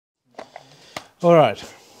All right,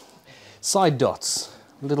 side dots,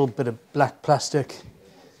 a little bit of black plastic,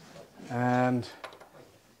 and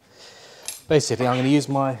basically I'm going to use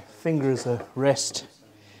my finger as a rest,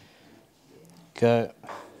 go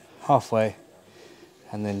halfway,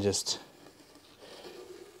 and then just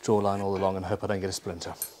draw a line all along and hope I don't get a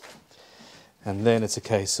splinter. And then it's a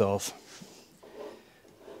case of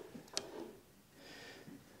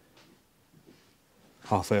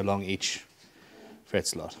halfway along each fret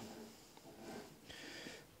slot.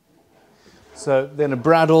 So then a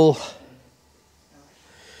bradawl,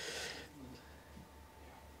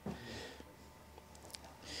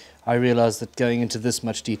 I realise that going into this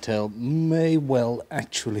much detail may well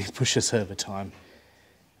actually push us over time.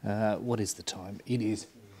 What is the time? It is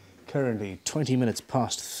currently 20 minutes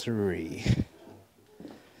past 3.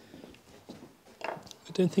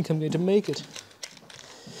 I don't think I'm going to make it.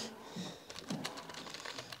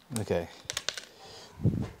 Okay.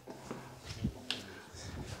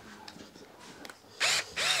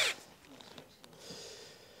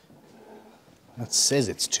 That says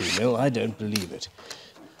it's 2 mil, I don't believe it.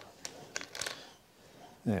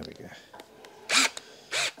 There we go.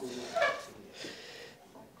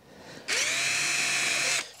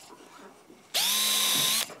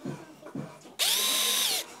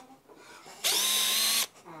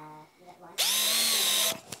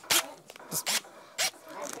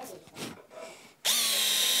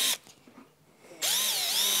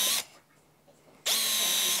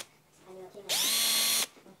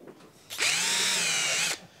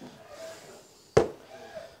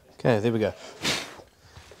 Okay, there we go.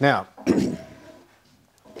 Now,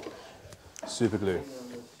 super glue.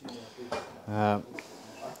 What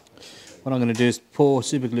I'm going to do is pour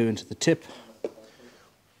super glue into the tip,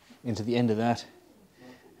 into the end of that,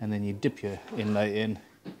 and then you dip your inlay in,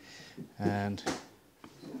 and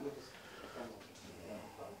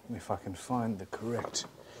if I can find the correct,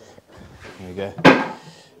 there we go.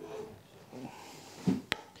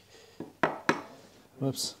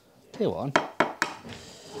 Whoops, there one.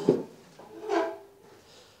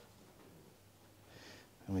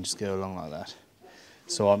 And we just go along like that.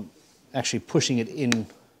 So I'm actually pushing it in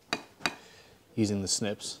using the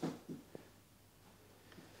snips.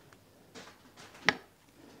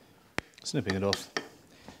 Snipping it off.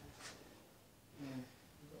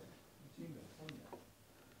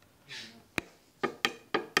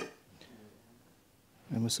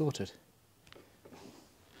 And we're sorted.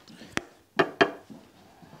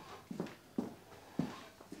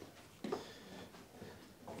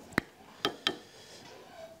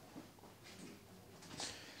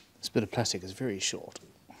 This bit of plastic is very short.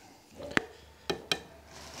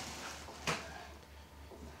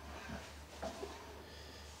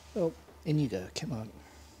 Oh, in you go, come on.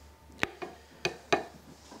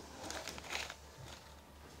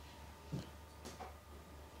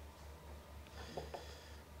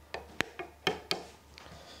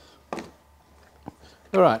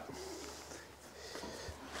 All right.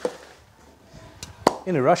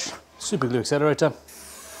 In a rush, super glue accelerator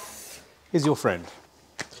is your friend.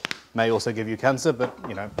 May also give you cancer, but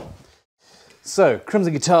you know. So,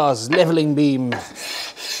 Crimson Guitar's leveling beam.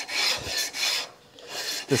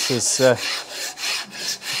 This is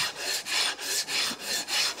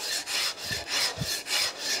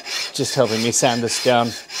just helping me sand this down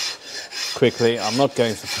quickly. I'm not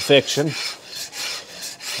going for perfection.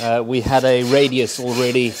 We had a radius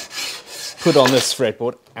already put on this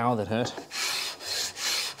fretboard. Ow, that hurt.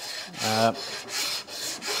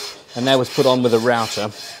 And that was put on with a router.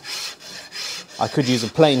 I could use a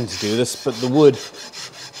plane to do this, but the wood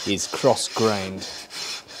is cross-grained.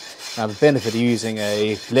 Now the benefit of using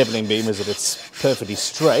a leveling beam is that it's perfectly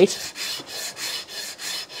straight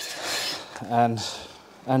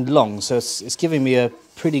and long, so it's giving me a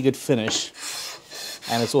pretty good finish,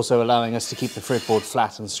 and it's also allowing us to keep the fretboard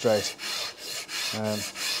flat and straight,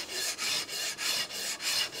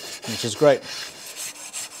 which is great.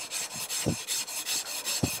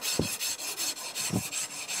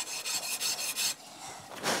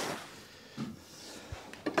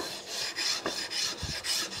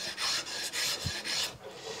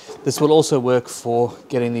 This will also work for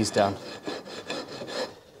getting these down.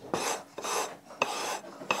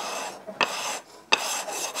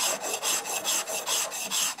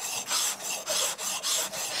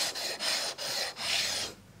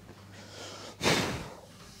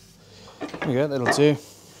 There we go, that'll do.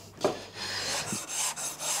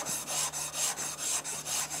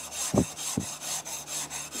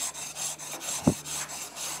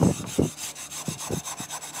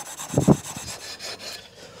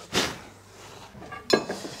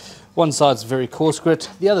 One side's very coarse grit,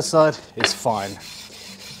 the other side is fine.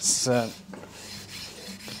 It's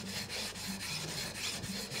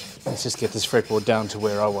Let's just get this fretboard down to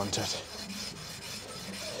where I want it.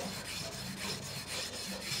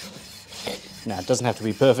 Now, it doesn't have to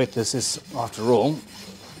be perfect. This is, after all,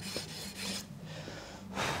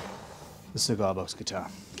 the Cigar Box Guitar.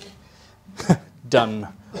 Done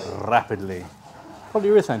rapidly.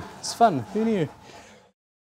 Polyurethane. It's fun. Who knew?